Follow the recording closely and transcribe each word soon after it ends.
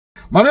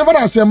My never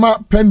I say ma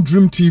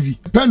PENDREAM TV.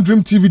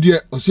 PENDREAM TV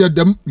there, I see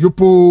them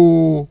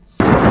yopo.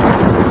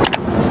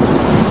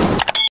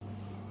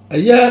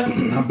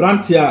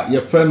 Abrantia,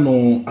 your friend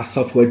no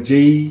Asafo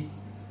Adjei.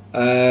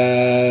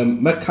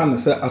 Mekan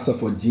say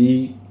Asafo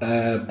Adjei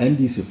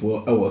NDC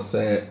for I was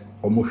say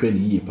omohwe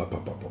ni papa.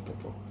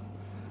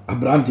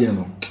 Abrantia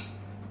no.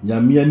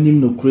 Nyame anim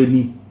no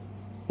krani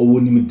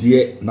owonim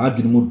de na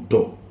adwene mu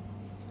do.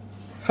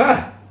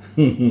 Ha.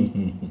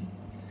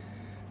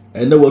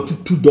 Ene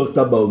watutu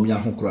Dr. Bawumia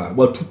ho kra.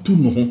 Watutu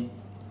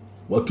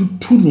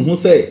no ho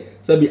say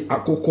bi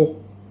akoko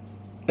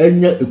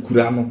enya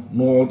ekura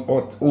no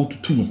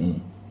otutu no ho.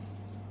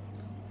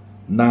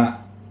 Na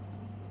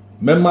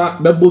mema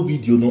bebo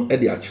video no e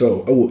de a kire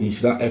wo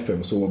Inshira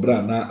FM so wo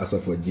bra na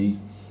Asafo Adjei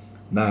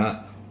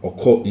na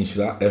okọ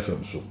Inshira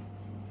FM so.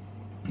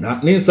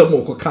 Na ninsam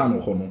okoka no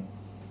ho no.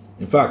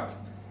 In fact,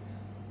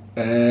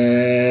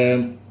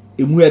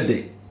 emu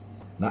ede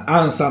na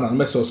answer na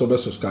me so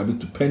subscribe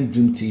to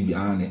PENDREAM TV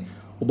ane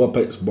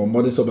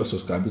oba so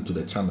subscribe to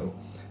the channel.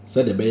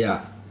 Said the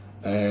beya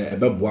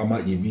ebe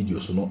boama ye video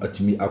so no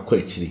atimi akọ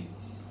akiri.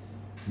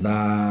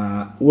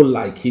 Na wo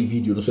like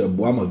video no so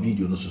boama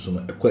video no so no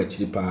akọ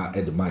akiri pa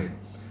edmire.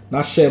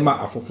 Na share ma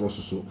afoforo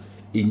so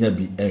enya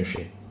bi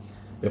enhwe.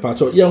 Be pa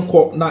cho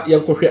yenko na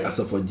yenko hwe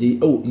Asafo Adjei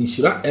o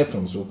Inshira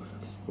FM so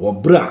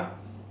obra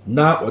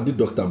na odi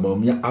Dr.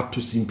 Bawumia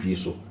atu simpie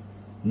so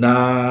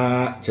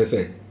na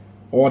chese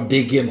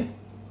odege no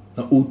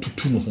na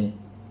otutu no ho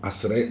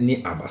asre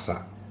ni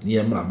abasa ni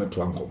emra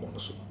meto ankomo no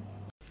so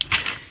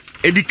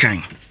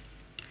edikan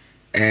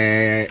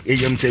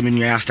ejam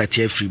teminu ya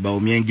start free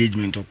Bawumia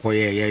engagement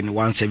okoye ni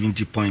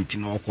 170 point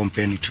no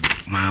compare to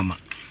mama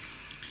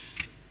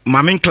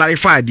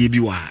clarify dey bi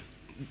wa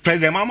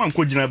President Mama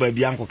nko gina ba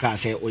bia nko ka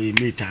say oye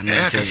meta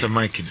na say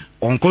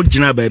onko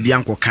gina ba bia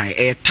nko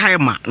kai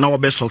timer na wo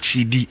be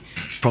succeed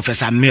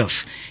Professor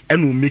Mills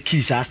and will make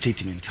his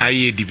statement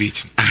aye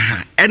debate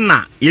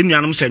na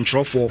yenuanom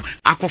central for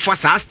akofa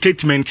sa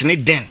statement ni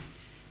den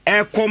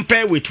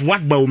compare with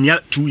what Bawumia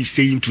 2 is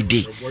saying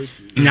today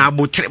na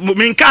abotre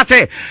menka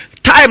say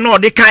time no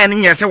de kan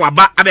ni yese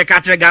waba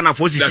abeka tere Ghana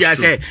for sisi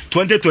say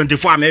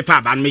 2024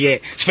 amepa ban me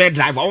spare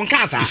driver on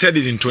kasa he said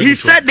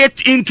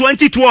it in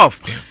 2012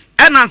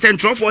 and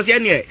central force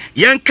here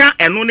yenka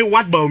eno ne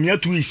what Bawumia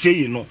 2 is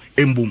saying no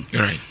embum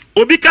right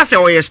obi ka say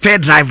o spare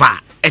driver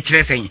e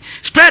kire say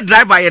spare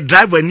driver ye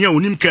driver ni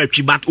onim ka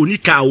atwi but oni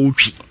ka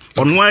otwi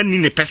ono ani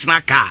ne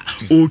personal car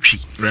otwi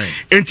right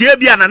enti e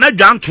bia na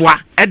dwantoa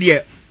e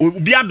de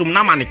obi adom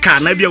na mane car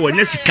na bia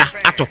wanya sika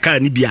atoka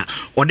ni bia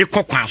o de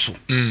kokwan so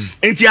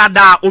enti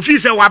ada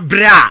office wa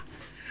bre a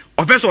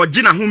opese o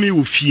gina homi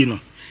wo fie no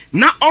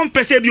na on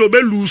pese bi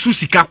obelusu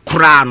sika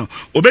kura no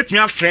obetumi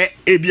afre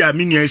ebia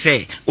minuen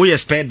say o ye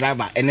spare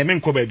driver ene me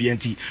nko ba bi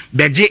anti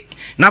beje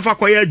na fa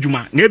koye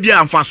adwuma na ebia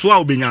amfaso a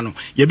obenya no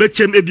ye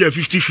bechem ebia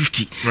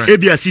 50-50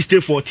 ebia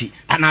 60-40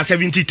 and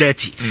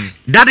 70-30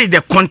 that is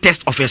the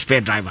context of a spare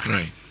driver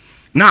right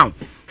now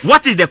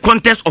what is the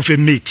context of a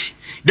mate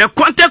the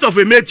context of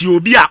a mate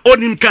you be a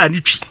onim car ni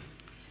twi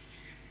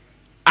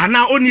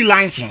ana oni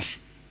license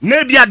na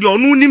ebia de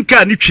onu nim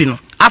car ni twi no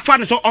afa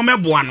ne so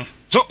omeboa no.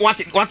 So what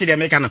the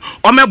American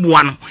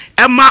omeboa no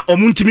ema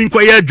omuntimi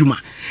nkoye adwuma.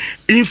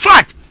 In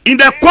fact, in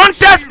the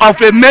context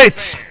of a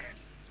mate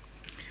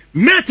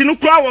no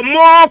kwa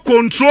more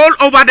control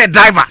over the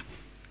driver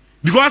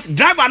because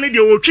driver no dey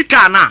otwi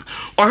car na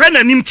ohwe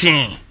nanim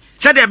tin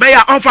said the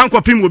beya onfa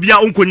nkopim obi a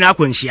onkonya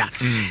akwanhia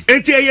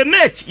enti ye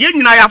mate ye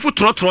nyina ya fo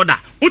trotro da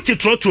uti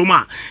trotro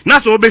ma na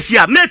so obesi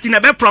a mate na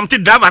be prompt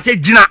driver say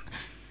gina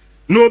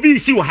no obi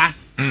si wo ha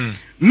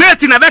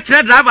mate na be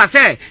tre driver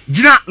say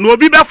gina no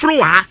obi be fro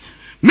wo ha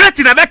mate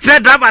na be tre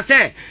driver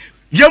say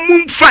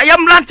yemumfa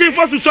yemlantin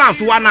for so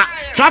anso wana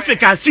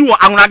traffic asi wo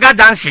anraga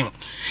dancing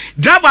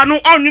driver no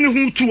onwini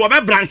hu tu wo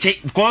be branch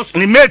because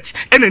ni mate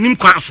enanim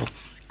kwan so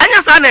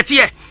anya sa na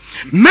tie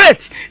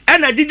mate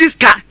ena didi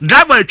car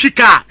driver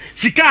atwika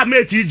sika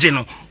mate ije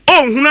no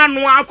ohuna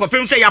no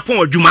akopem se yapon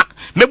adwuma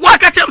meboa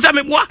ka chem se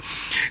meboa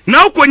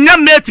na ukonya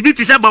mate bi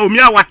ti se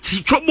Bawumia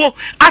wati twobo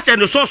ase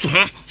no so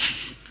ho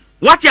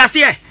what you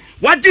say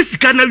what this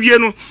can wie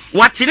no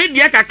watire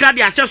de kakra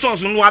de ahye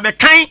source no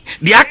abekan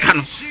de aka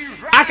no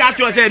aka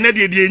to say na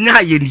de nya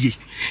aye nie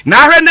na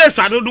hwe na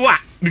swadodo a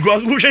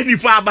because who hwe ni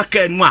fa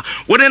abaka nu a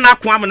wona na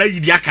ko am na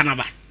yidi aka na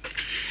ba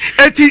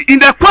in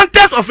the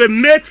context of a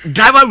mate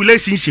driver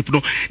relationship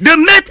no the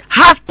mate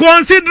has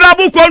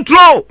considerable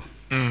control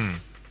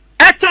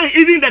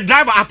even the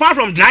driver apart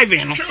from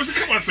driving no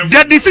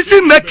the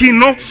decision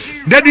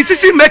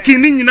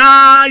making in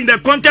the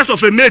context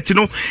of a mate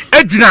no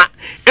ejina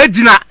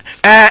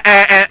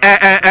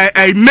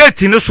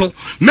mate no so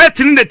mate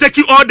no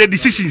taking all the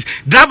decisions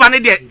driver no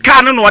the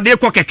car no dey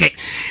ko keke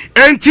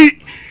enti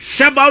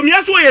se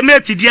Bawumia so ye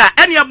mate dia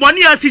ene ye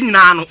boni asi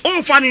nyina no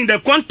onfa in the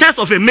context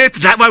of a mate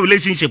driver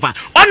relationship on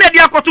dey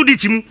akoto di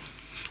chimu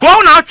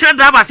Go now tell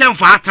driver say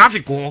for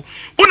traffic go.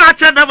 Una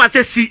tell driver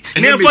say see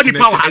na for the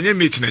power. Enye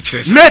mate na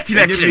chese. Mate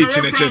na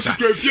chese.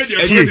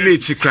 Enye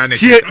mate krane.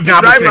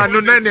 Driver no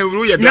na na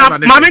ru ye driver.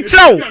 Mame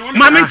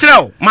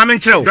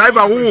nchrew.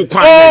 Driver wo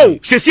kwa. Oh,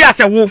 see as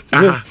wo.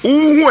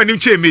 Who anim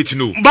che mate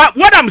no. But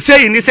what I'm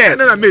saying is say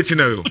na mate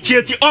na yo.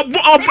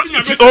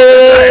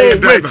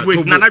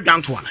 Wait, Nana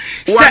Dantwa.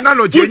 One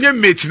analogy enye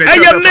mate na.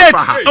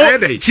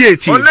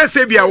 Unless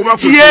say bia wo ma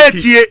ko.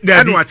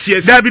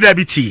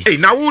 Dabi. Hey,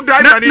 na wo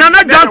driver ni.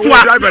 Nana Dantwa.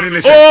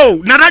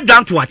 Oh, Nana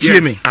Dantwa tie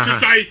me.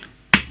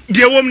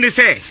 The woman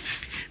say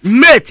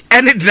mate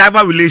any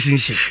driver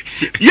relationship.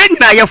 Ye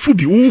nyina ya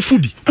fubi, wo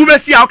fubi. Wo be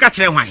si a wo ka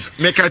kire hwan.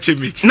 Me ka che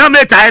mate. Na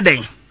mate aye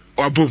den.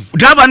 Obom.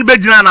 Driver no be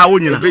gina na wo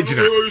nyina.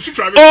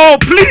 Oh,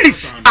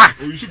 please.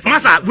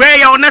 Masa, where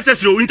your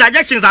necessary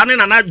interjections are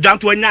na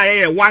Dantwa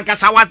nya one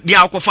kasa what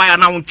dia ko fire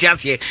na won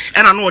tiase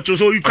and I know what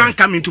so you can't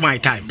come into my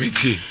time.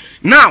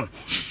 Now,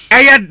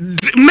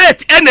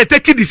 mate and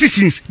take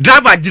decisions.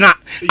 Driver jina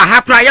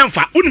ahakra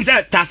yamfa. Unim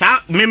say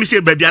tasa me say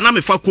baby na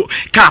me fa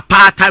car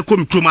part time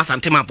come chroma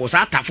santema po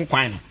sa tafo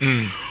kwan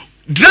no.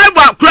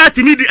 Driver crash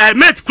me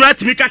mate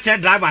crash me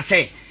catch driver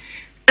say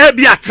e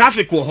bia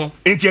traffic wo ho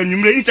enti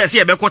anwumre inse say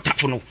e be ko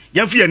tafo no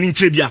yamfa ya ni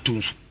nkyere bia to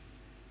nso.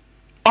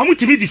 Omu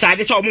timi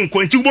decide say omu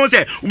nko enti wo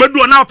say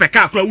obedu na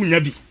opeka akra wunya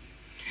bi.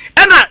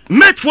 And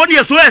mate for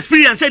the so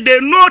experience say there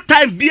no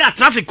time be a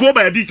traffic go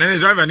baby. Na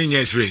driver ni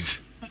experience.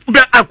 Be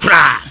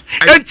akra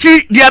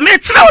enti dia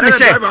mate na o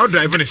say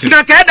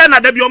na ka da na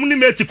da bi omni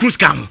mate cruise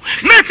car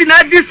mate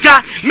na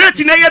diska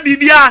mate na ya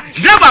bibia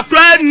driver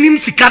pra nim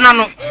sika na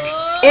no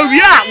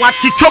owia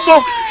wati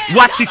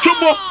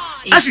chobo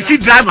asisi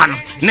driver no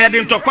na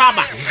de ntokwa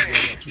aba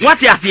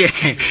what ya say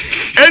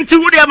enti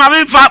wo dia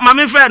mame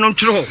fa no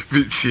ntwere ho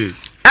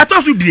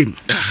eto so biem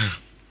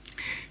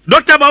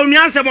Dr.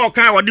 Bawumia ansem o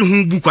kan wo de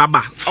hu book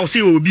aba o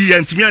say obi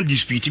antimi an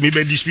dispute me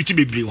be dispute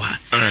be bre wa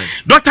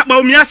Dr.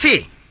 Bawumia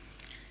say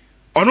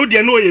ono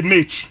de no ye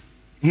mate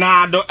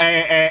na do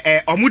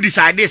omu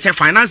decide say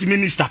finance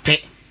minister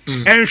pe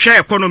enhwe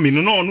economy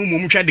no ono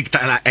mum hwe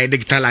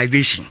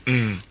digitalization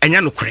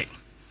enya no kre.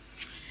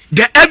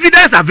 The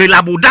evidence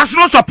available does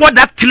not support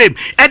that claim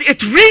and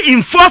it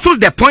reinforces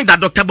the point that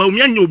Dr.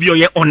 Bawumia nyobi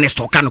oye honest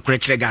o kan kre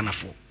kire Ghana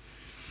for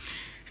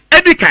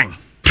Edikan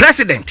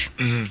president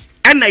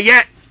and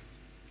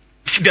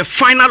the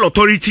final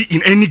authority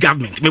in any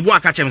government. Me bo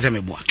aka chem se me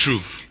bo.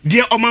 True. The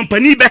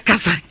omampani be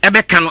kasa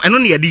ebe ka no eno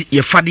ne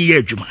ye fade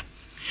ye adwuma.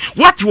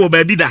 What will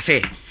be that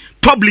say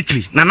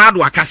publicly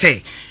Nanado aka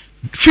say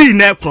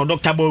female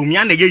product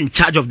Bawumia na ye in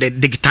charge of the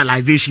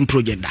digitalization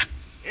project da.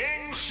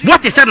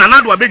 What is said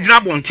Nanado be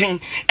gina bonten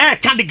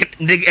ka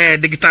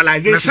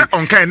digitalization. Na say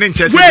onka ne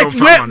nche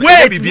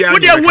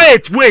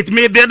wait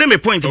me be dey me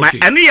point by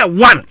any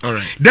one.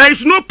 Right. There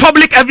is no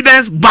public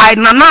evidence by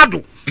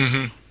Nanado.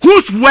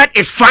 Whose word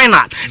is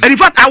final. And in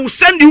fact, I will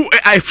send you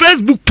a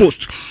Facebook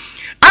post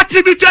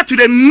attributed to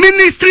the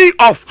Ministry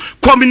of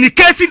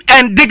Communication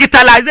and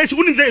Digitalization.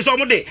 Who is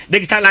some of the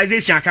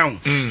digitalization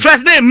account?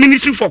 First name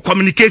Ministry for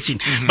Communication.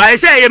 But I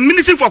say a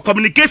Ministry for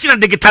Communication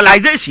and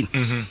Digitalization.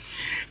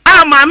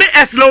 Mame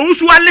eslo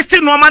usu wa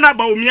listen no man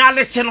about Bawumia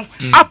listen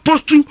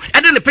opposed to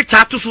and then the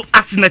picture to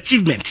as an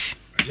achievement.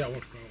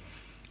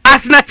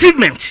 As an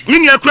achievement.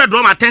 Meaning you could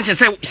draw my attention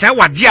say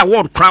what the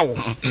award crowd.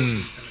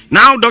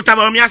 Now Dr.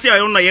 Bawumia say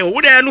you know ye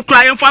wo dey no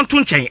kra yemfa nto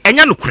nchen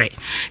enya no kre.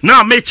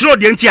 Now me tro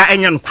de ntia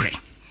enya no kre.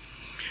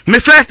 My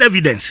first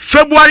evidence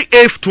February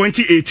 8th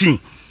 2018.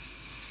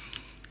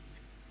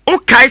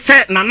 Okay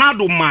say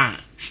Nanado ma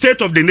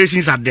State of the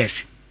Nations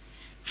address.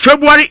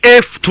 February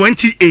 8th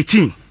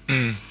 2018.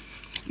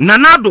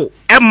 Nanado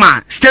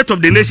Emma State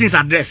of the Nations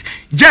address.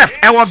 Jeff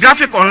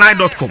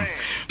graphiconline.com.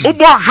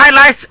 Ubo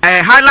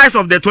highlights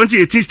of the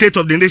 2018 State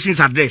of the Nations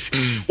address.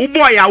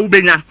 Ubo ya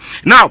ubenya.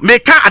 Now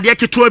meka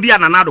adeke tuobi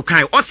Nanado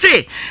kai. Or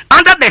say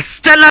under the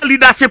stellar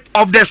leadership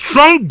of the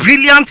strong,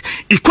 brilliant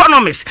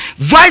economist,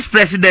 Vice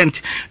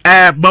President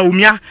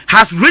Bawumia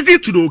has risen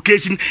to the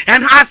occasion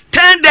and has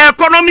turned the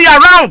economy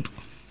around.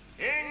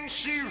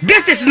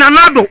 This is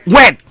Nanado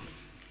word.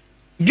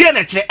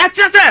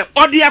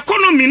 Or the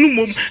economy no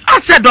mum. I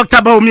said Dr.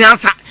 Bawumia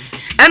answer.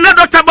 And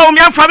Dr.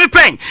 Bawumia for me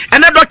pen.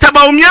 And Dr.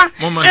 Bawumia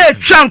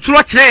chant to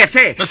what they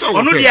say.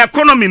 On the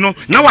economy no.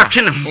 Now I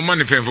can.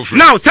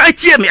 Now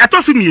hear me. I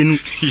told me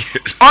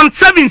on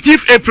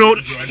 17th April.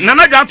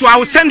 Nana Janto, I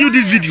will send you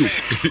this video.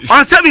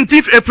 On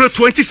 17th April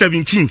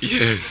 2017.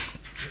 Yes.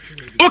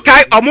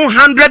 Okay, among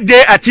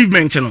 100-day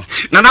achievement.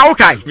 Nana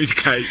okay.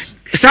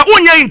 So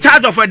when you're in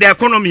charge of the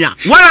economy,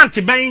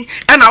 warrant buying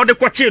and now the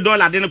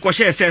 $2 then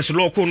the says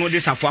local no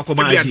this Asafo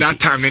at that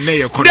time in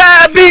there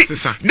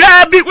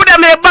be what I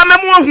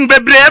may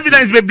be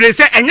evidence be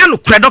say and you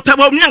Dr.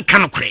 Bawumia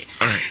cannot create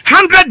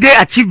 100-day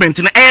achievement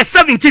in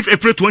 17th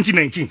April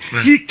 2019.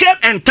 He came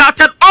and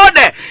touted all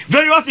the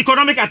various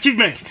economic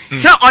achievements.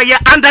 So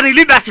under the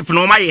leadership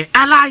no my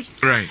ally.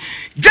 Right.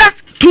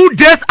 Just 2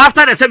 days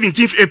after the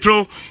 17th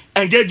April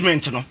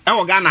engagement no e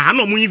wo Ghana ha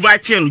no mu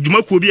invite no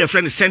dwumakuo bi a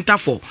friend Center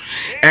for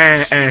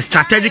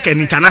Strategic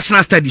and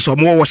International Studies or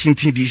more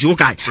Washington DC.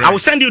 Okay, right. I will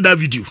send you that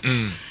video.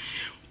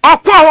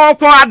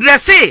 Oko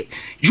address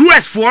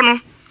US for no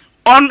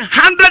on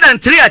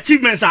 103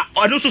 achievements are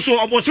also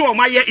so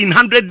my year in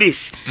 100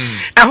 days.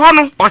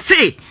 No or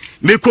say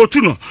me ko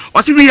to no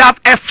or say we have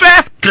a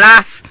first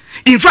class,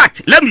 in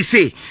fact let me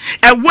say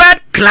a world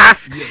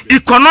class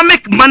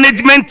economic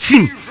management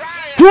team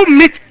who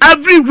meet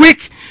every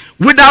week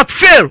without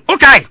fail.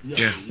 Okay,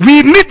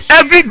 we meet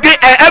every day,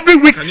 every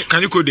week.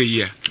 Can you code the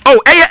year? Oh,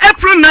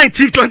 April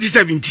 19,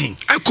 2017.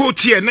 I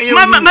quote here. He's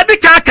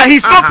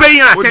not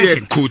paying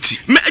attention.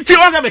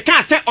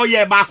 Can't say, oh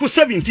yeah, back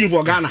 17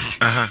 for Ghana.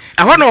 I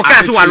want to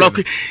cast you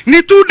lucky.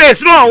 Need 2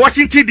 days, no,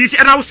 Washington DC,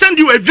 and I'll send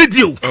you a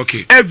video.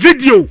 Okay. A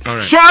video,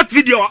 short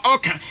video.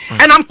 Okay.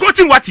 And I'm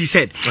quoting what he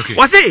said. Okay.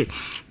 Was it?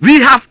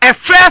 We have a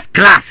first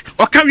class,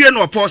 or can we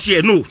no pause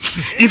here? No.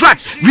 In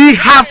fact, we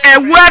have a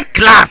world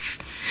class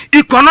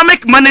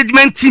economic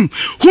management team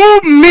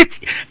who meet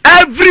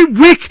every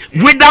week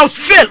without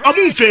fail.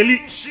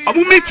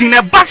 Omu meeting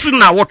a basu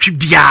na what we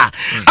be.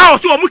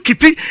 Also omu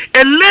keeping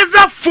a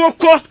laser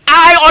focused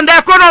eye on the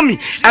economy.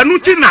 And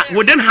within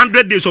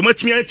 100 days, omu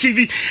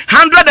TV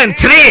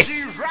 103.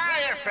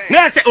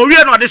 Let's say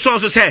we no this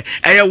also say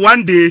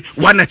one day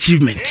one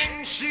achievement.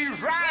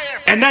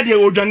 And that they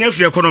will do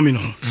the economy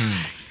no.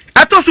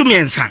 Atosu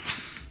miensa.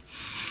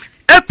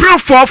 April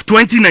 4th,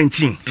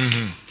 2019.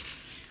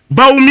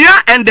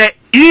 Bawumia and the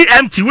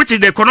EMT, which is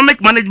the Economic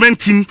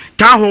Management Team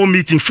Town Hall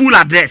meeting, full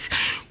address.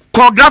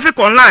 Choreographic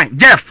online,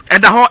 Jeff,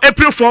 at the whole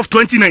April 4th,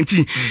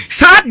 2019.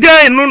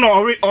 Saturday,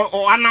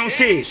 or announce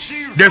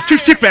the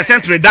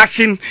 50%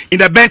 reduction in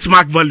the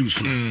benchmark values.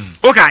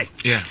 Okay.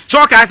 Yeah.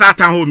 So, guys, at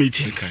town hall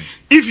meeting. Okay.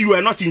 If you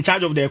are not in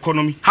charge of the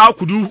economy, how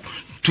could you,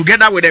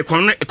 together with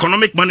the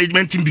Economic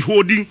Management Team, be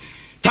holding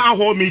town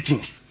hall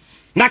meetings?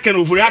 And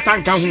you,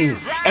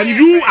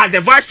 as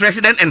the vice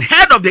president and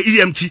head of the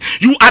EMT,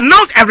 you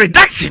announce a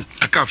reduction.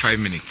 I can't 5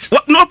 minutes.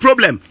 What? No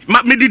problem.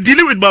 Me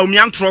dealing with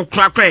Bawumia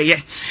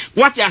yeah.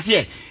 What you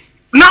say?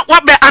 Now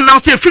what be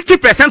announcing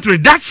 50%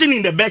 reduction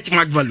in the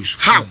benchmark values?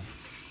 How?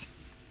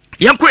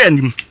 Yanko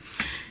enim.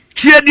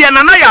 Tie dia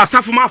nana ya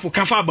Asafo ma for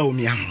kafa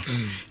Bawumia.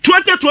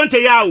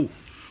 2020 ya.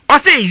 I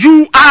say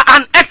you are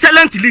an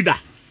excellent leader.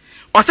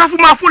 Asafo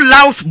Mafo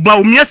allows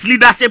Bawumia's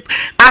leadership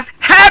as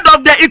head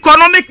of the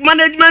economic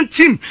management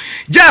team.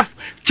 Jeff,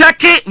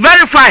 check it,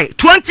 verify.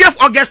 20th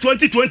August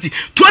 2020.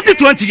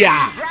 2020,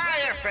 yeah.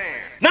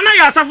 Nana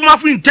ya Asafo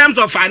Mafo in terms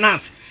of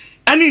finance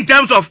and in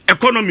terms of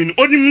economy.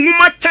 Only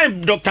muma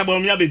time Dr.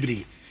 Bawumia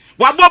Bebre.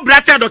 Wabo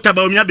brata Dr.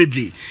 Bawumia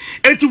Bebre.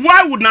 And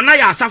why would Nana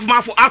ya Asafo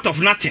Mafo out of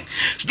nothing?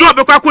 So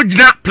abekwa ko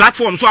jina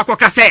platform so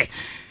akoka say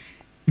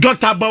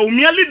Dr.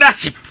 Bawumia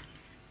leadership.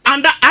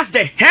 And as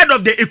the head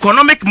of the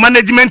economic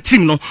management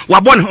team, no,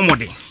 wabon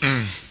homode.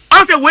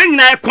 Also, when you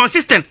are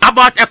consistent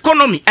about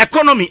economy.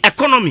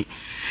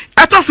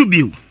 Eto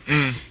subiu.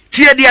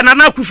 Tie dia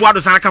Nana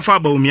Akufo-Addo sanakafa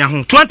Bawumia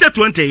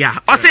 2020 ya.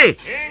 I say,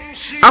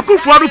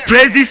 Akufo-Addo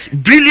praises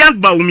brilliant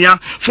Bawumia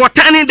for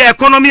turning the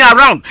economy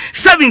around.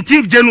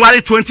 17th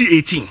January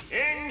 2018.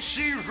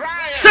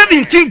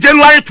 17th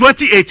January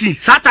 2018.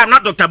 That time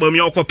not Dr.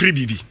 Bawumia oko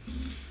pre-BB.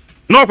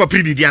 No oko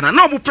pre-BB ana.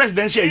 No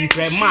presidential you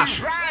can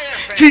mass.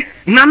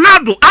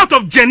 Nanado out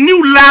of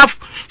genuine love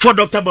for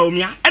Dr.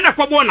 Bawumia and a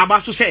couple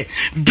of say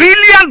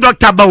brilliant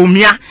Dr.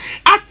 Bawumia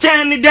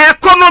turning the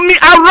economy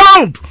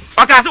around.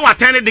 Okay, so what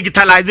turning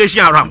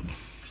digitalization around.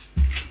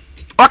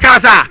 Okay,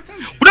 sir.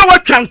 We don't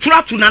want to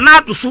trap to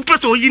Nanado super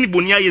so yini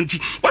bonia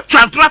yenti. What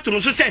trap to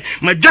so say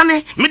my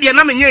journey media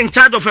na me in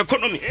charge of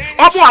economy.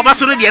 Obo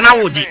abaso no de na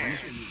wodi.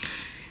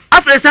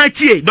 After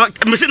SITA,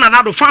 Mr.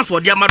 Nanado fans for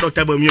their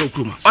Dr. Bawumia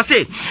Okruma. I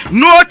say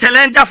no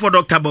challenger for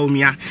Dr.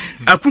 Bawumia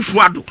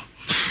Akufo-Addo.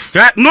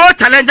 No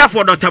challenger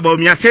for Dr.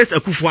 Bawumia, says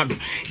Akufo-Addo.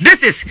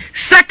 This is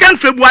 2nd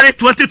February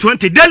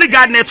 2020, Daily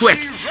Guard Network.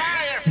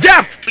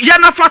 Jeff,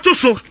 Yana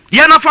Fatuso,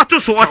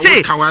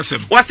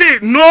 I say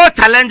no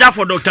challenger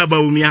for Dr.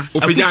 Bawumia.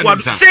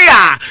 Say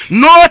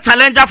no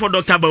challenger for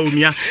Dr.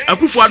 Bawumia.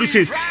 Akufo-Addo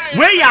says,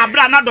 where you are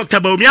brand Dr.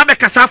 Bawumia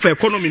bekasa for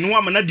economy, no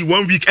one the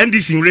 1 week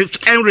NDC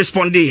and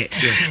respond there.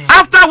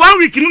 After 1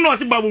 week, you know,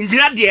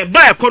 Bawumia the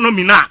by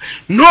economy now.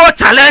 No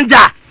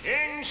challenger.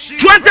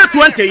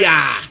 2020,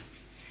 yeah.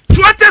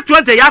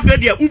 2020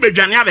 year ube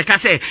jania beka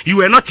say you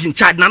were not in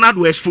charge, Nana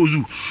do expose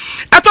you.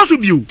 That also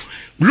be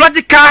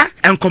logical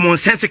and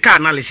commonsensical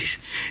analysis.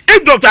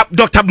 If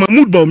Dr.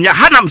 Mahmoud Bawumia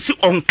hanam si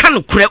on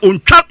kanu kure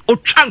on chat o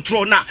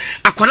chantro na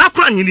akola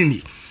kura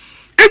nyini.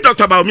 If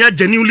Dr. Bawumia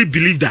genuinely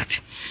believe that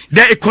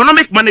the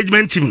economic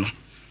management team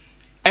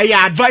a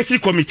advisory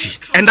committee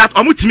and that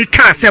omutimi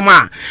kan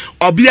sema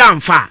obi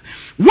amfa,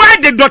 why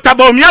did Dr.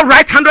 Bawumia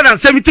write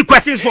 170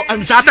 questions for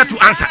Msata to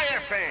answer?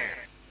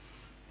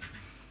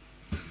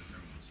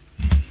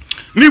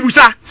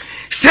 Mibusa,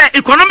 say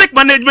economic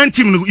management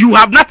team, you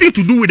have nothing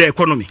to do with the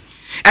economy.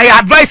 I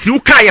advise you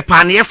carry a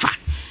paniefa.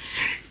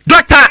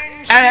 Dr.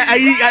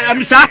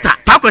 Misata,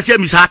 Papa say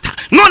Misata,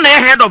 no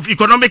head of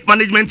economic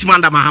management team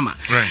under Mahama.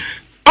 Right.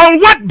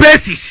 On what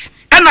basis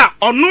ena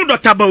onu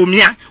Dr.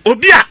 Bawumia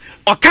obi a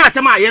oka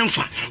asema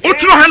ayemfa o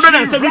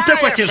 270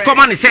 questions come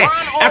on say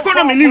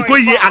economy ni nko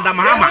yi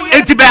Adamahama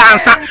enti be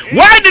answer.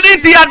 Why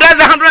didn't he address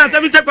the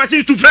 170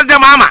 questions to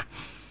President Mahama?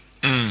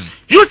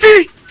 You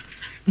see,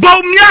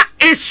 Bawumia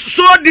is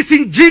so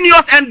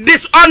disingenuous and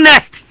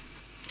dishonest.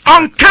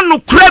 On kanu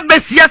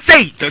krebesia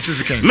say 30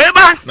 seconds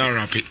meba now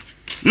rapid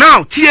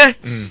now tie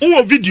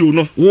wo video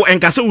no wo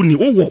enkase uni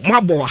wo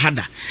mabo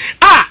hada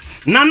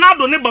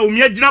nanado ne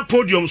Bawumia gina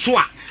podium so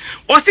a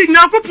o si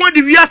Nyankopon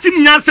de wiase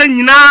nyansa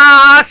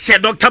nyina se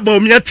Dr.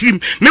 Bawumia team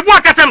mebo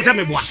akata mse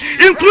mebo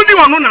including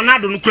ono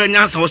nanado no kura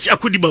nyansa o si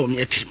akodi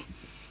Bawumia team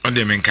on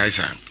the men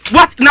kaisa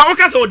what na o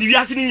kasa o de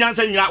wiase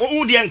nyansa nyina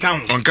wo de enka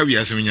ho on ka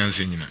wiase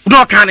nyansa nyina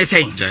no kan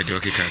say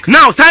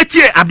now say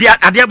tie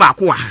ade ba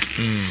ko wa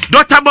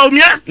Dr.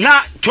 Bawumia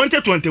na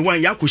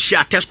 2021 ya ko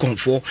share test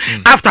confo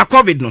after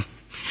COVID no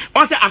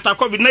on say after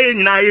COVID na ye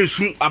nyina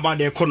yesu about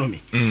the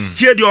economy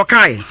tie de o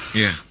kai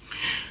yeah.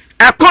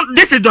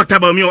 This is Dr.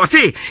 Bawumia.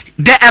 Say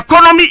the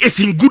economy is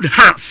in good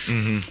hands.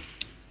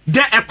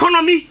 The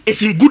economy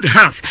is in good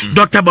hands,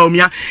 Dr.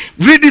 Bawumia.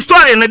 Read the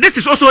story, and this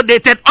is also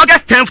dated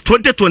August 10th,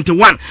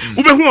 2021.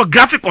 Ubehu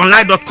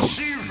graphiconline.com.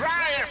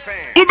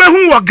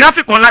 Ubehu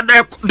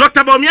graphiconline.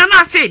 Dr. Bawumia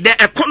now say the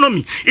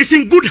economy is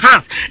in good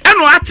hands, and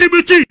we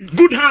attribute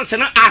good hands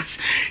and us.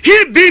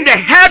 He being the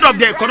head of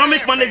the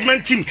economic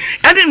management team,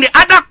 and then the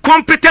other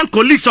competent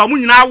colleagues of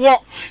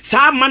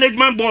Sa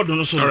management board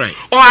no so. Right.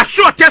 Or a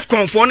short test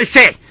conform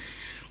say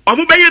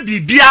omubeye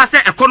bibia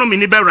say economy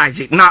ni be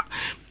rise. Now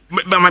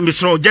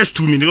Mr. just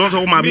 2 minutes.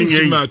 Also,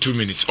 2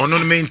 minutes. On the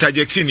main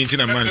interjection into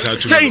the man.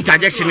 Say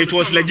interjection, it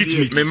was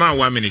legitimate. Me man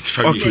 1 minute.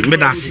 Okay, me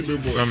that's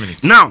 1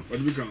 minute. Now,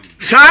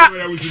 sa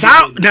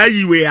na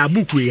you we a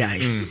book we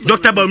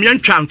Dr. Bawumia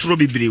ntwa ntro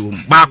bebre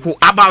baako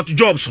about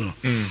jobs no.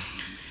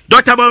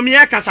 Dr.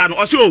 Bawumia kasa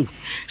no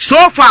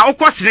so far o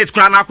cost rate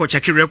kura na ko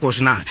check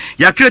records na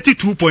ya create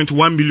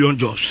 2.1 million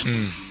jobs.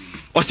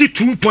 Or see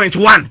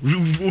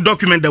 2.1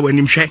 document that when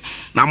him share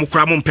na mo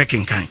kura mo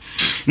pecking kan.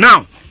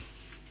 Now,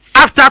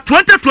 after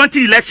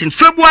 2020 elections,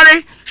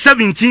 February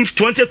 17th,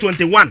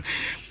 2021,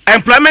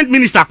 employment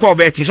minister called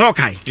betting.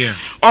 Okay. Yeah.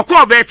 Or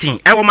call betting.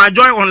 I will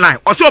join online.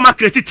 Also, I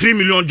created 3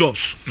 million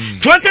jobs.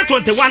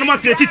 2021, I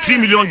created 3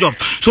 million jobs.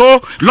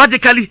 So,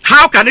 logically,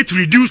 how can it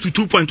reduce to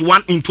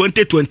 2.1 in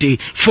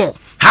 2024?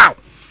 How?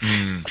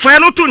 For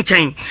no to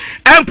change.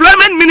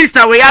 Employment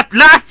minister we at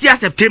last year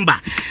September,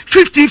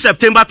 15th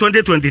September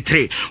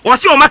 2023.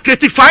 Also, I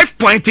created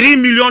 5.3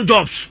 million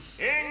jobs.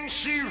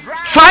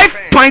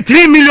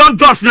 5.3 million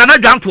jobs na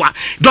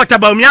Dr.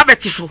 Bawumia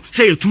betiso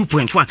say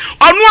 2.1.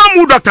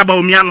 Onu Dr.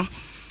 Bawumia no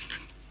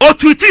o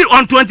tweet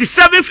on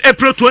 27th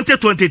April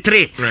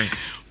 2023. Right.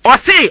 Or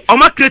say o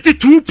ma create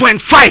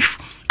 2.5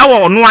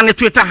 our on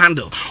Twitter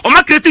handle. O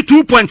ma create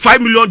 2.5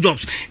 million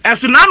jobs.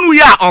 As nanu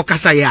ya o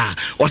kasa ya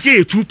or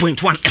say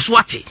 2.1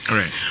 eswati.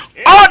 Right.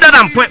 All that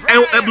I'm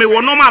me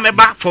wonoma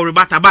meba for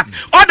rebata but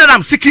all that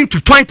I'm seeking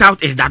to point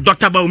out is that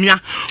Dr.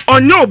 Bawumia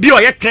on no be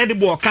or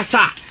credible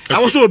kasa.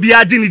 Also be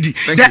identity.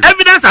 The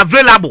evidence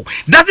available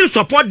doesn't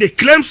support the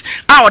claims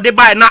out there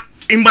by now.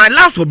 In my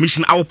last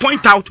submission, I will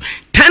point out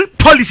 10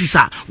 policies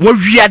where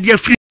we are there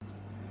free.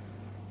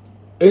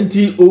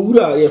 Enti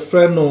owura ye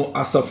friend no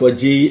Asafo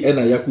Adjei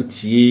ena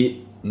yakutie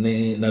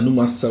ne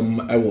nanuma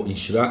sam ewo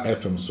Inshira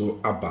FM so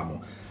aba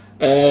no.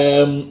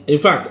 In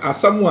fact,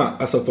 asamwa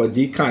Asafo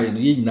Adjei kan no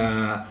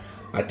yina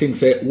I think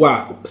say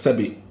wa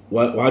sabi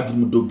wa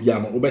adum do bia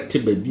no obete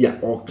ba bia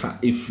oka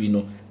efi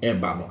no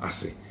eba no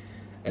ase.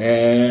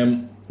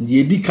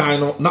 Yedi kan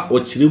no na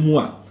ochire mu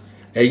a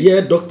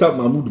eye Dr.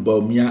 Mahmoud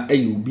Bawumia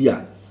obi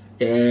a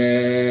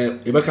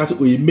ebeka se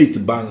oyemate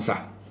bansa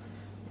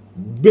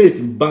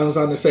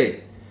ne say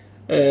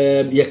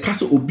ye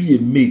kase obi e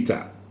mate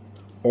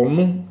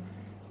ono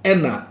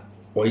ena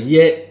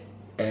oye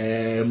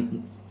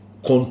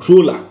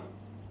controller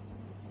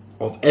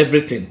of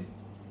everything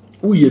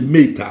uye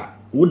mate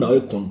wo na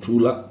oye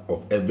controller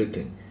of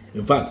everything.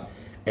 In fact,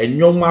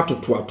 enyoma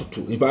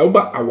atoto if I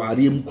oba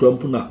aware mu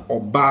krampu na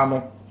oba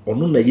no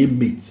ono na ye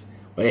mate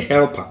or a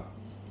helper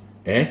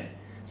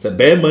se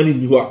be mani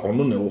ni ho a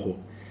ono na wo ho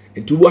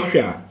enti wo hwe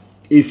a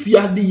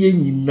efiade ye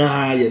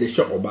nyina ye de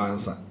hye oba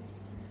ansa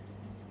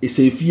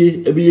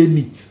esefie ebe ye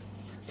neat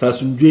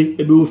sasundwe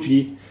ebe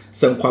ofie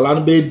se nkwala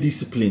no be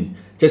discipline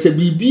se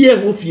bibie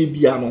wo fie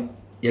bia no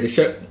ye de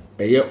hye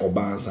eye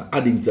oba ansa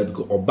adinta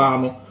because oba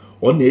no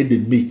ono e the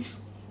mate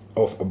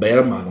of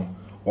oberma no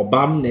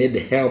oba no na the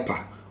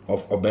helper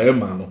of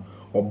oberma no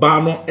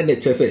oba no ene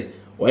chese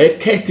o e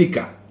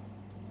caretaker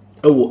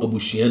ewo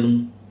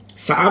abusuanum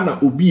saa na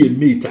obi e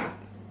mate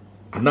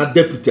ana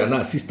deputy ana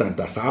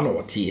assistant saa na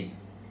otie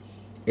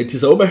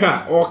etisa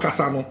obehwa o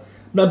kasa no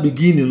na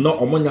beginning no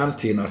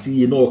omonyante na se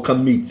ye no o ka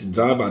mate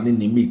driver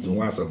ni mate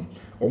ho asam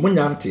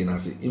omonyante na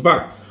se. In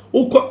fact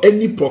uko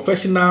any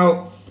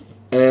professional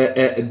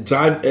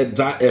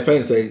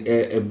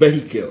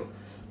vehicle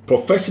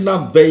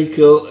professional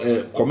vehicle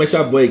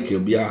commercial vehicle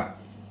bia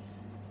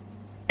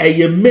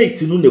a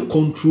mate no the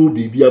control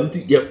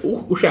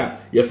bibia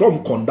ye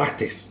from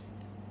conductors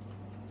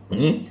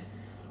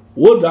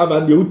What driver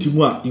and the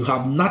ultima, you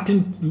have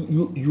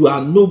nothing, you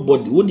are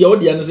nobody. What the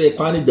audience say,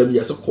 quani them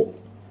yes,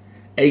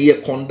 a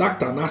year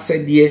conductor, and I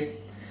said, yeah,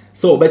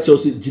 so bet you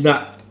see,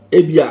 Gina,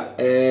 Ebia,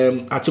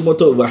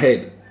 Achimoto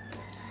overhead,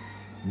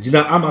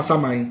 Gina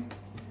Amasamine,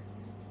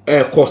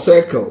 a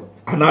circle,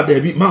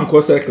 another big man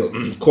call circle,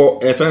 call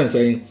a fence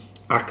saying,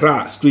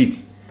 Accra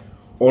Street,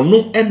 or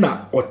no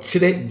enna, or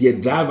chile,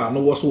 the driver,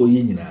 no was so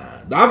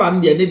yina. Driver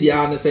and the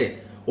end, say,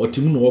 or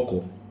Timun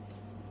Woko.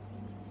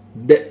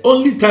 The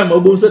only time I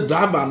will say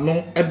driver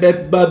no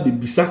ebeba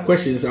bibisa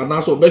questions and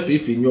also be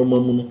faith in your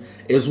mom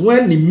is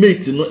when the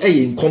mate no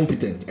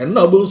incompetent and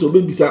now will so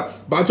bibisa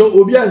but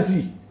obi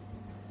ansi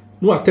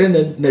no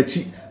attend na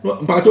chi no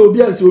but obi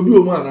ansi obi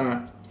o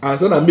na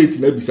answer na mate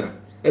na bisa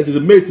it is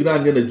mate na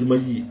anya na djuma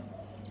yi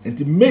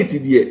enti mate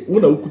de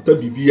wona ukuta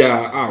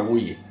bibia a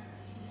woye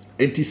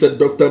enti said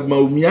Dr.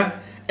 Bawumia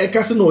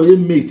ekase na oye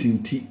mate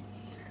nti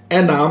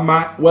ena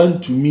ama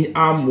wan to me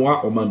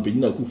amwa omanpenyi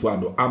na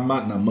Kufuado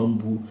ama na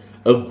mambu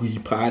agui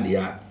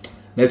padia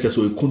na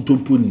cheso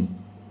ekontomponi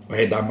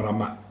oye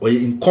damrama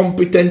oye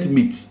incompetent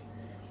meat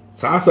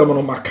sa asama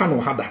no maka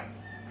no hada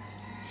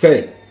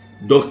say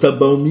Dr.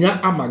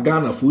 Bawumia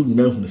amagana fu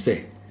nyina hu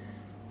say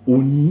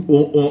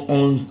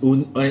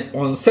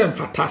on sem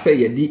fata say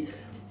yedi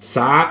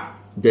sa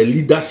the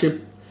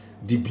leadership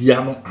di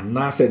biano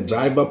and say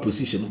driver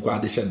position kwa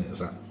addition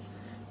nsa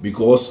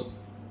because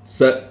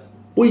say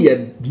we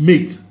had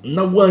mate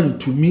na one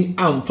to me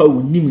amfa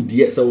unim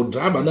de so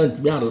driver na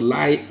me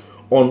rely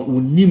on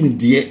unim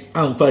de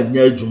amfa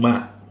nya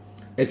adwuma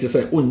e che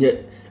say onye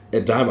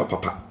a driver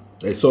papa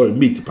sorry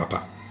mate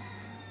papa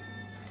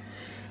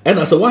and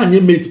as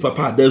one mate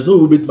papa there's no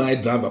with my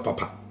driver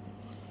papa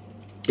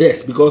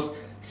yes because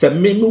say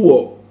me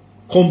wo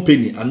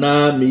company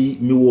ana me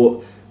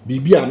wo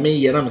bibia me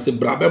ye na me say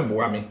bra be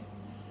boa me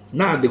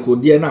na de ko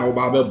de na wo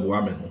ba be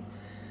boa me no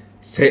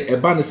say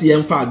eba ne se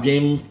yemfa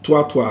adwen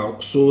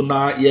toatoa so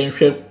na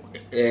yenhwe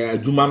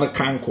adwuma no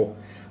kanko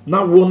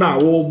na wo na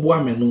wo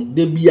boa me no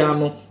de bia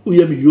no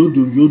uyem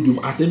yodum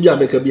asem bia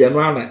meka bia no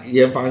ana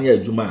yemfa anya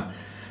adwuma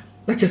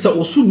na che se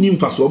osu ni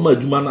mfa so ma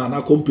adwuma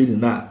na company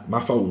na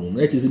mafa wo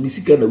na che se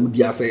misika na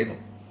wudi asai no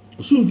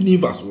osu ni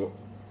mfa so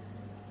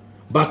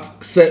but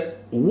se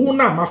wo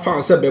na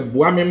mafa se be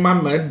boa me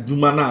mama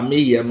adwuma na me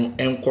ye no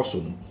enkoso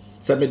no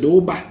se me de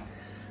wo ba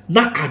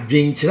na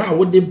adventure a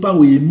wode ba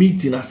we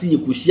meeting ase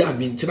yekohia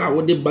adventure a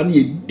wode ba na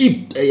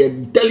deep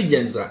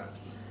intelligence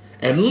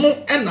eno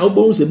na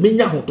obo se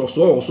menya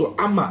hotoso so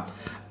ama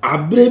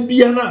abre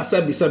bia na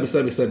sabi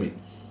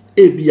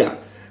ebia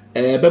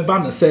beba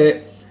na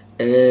se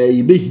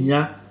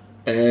yebehia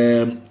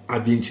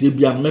adventure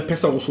bia me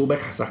pesa wo so be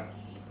kasa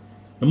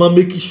na ma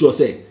make sure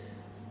say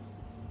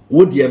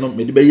wodi no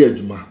me de be ya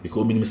adwuma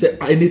because minimum say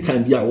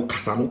anytime bia wo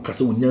kasa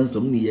wo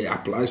nyansam ni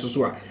apply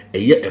so a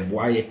eye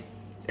eboaye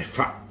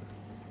efa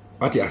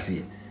what you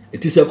see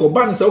it is a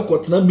koban se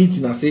ukotena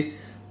meeting ase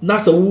na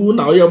se wu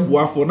na oye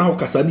boafo na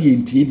ukasa ne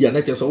yentie dia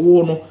na cheso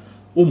wo no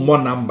wo mo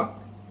number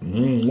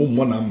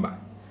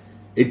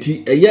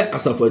eti eye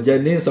Asafo Adjei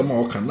ne nsama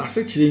o kan na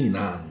se kire nyina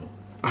no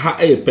aha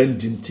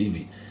PENDREAM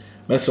TV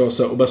message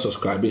so oba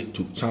subscribe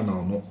to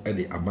channel no e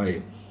de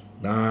amaye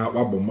na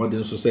wabo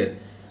modern so say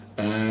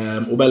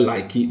oba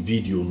like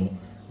video no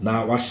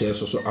na wa share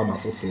so ama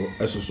foforo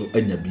eso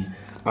anya bi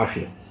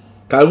ahwe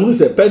ka hu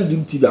se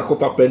PENDREAM TV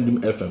akofa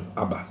PENDREAM FM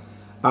aba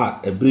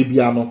ebre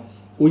bia no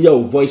wo ya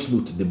voice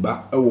note de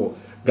ba ewo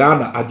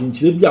Ghana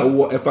adwinkyire bia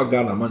wo efa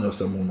Ghana man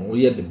yosem no wo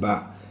ye de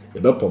ba e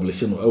be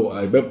publish no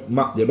ewo e be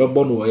ma de be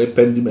bono wo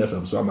PENDREAM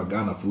FM so ama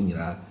Ghana fu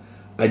nyina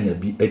anya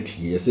bi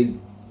atie say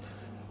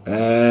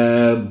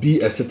be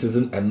a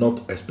citizen and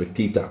not a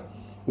spectator.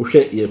 Wo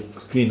share your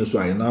screen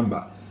so your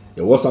number,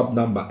 your WhatsApp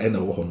number and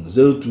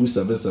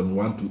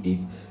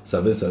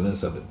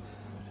 0277128777.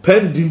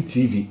 PENDREAM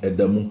TV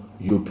edamu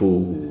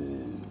yopo.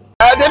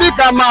 Dedi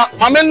kama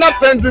amena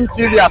PENDREAM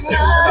TV ase.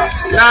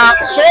 Na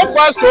so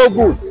far so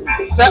good.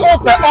 Say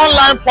open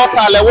online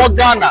portal e wo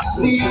Ghana.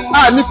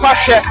 Nipa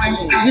share,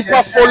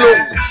 nipa follow,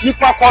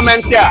 nipa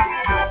comment here.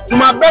 To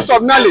my best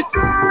of knowledge,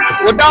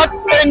 without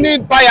any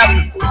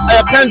biases,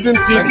 PENDREAM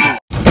TV.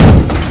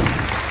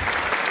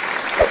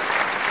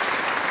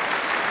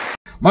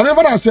 My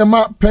never I say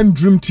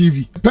PENDREAM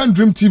TV.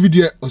 PENDREAM TV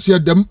there, or see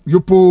them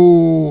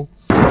yopo.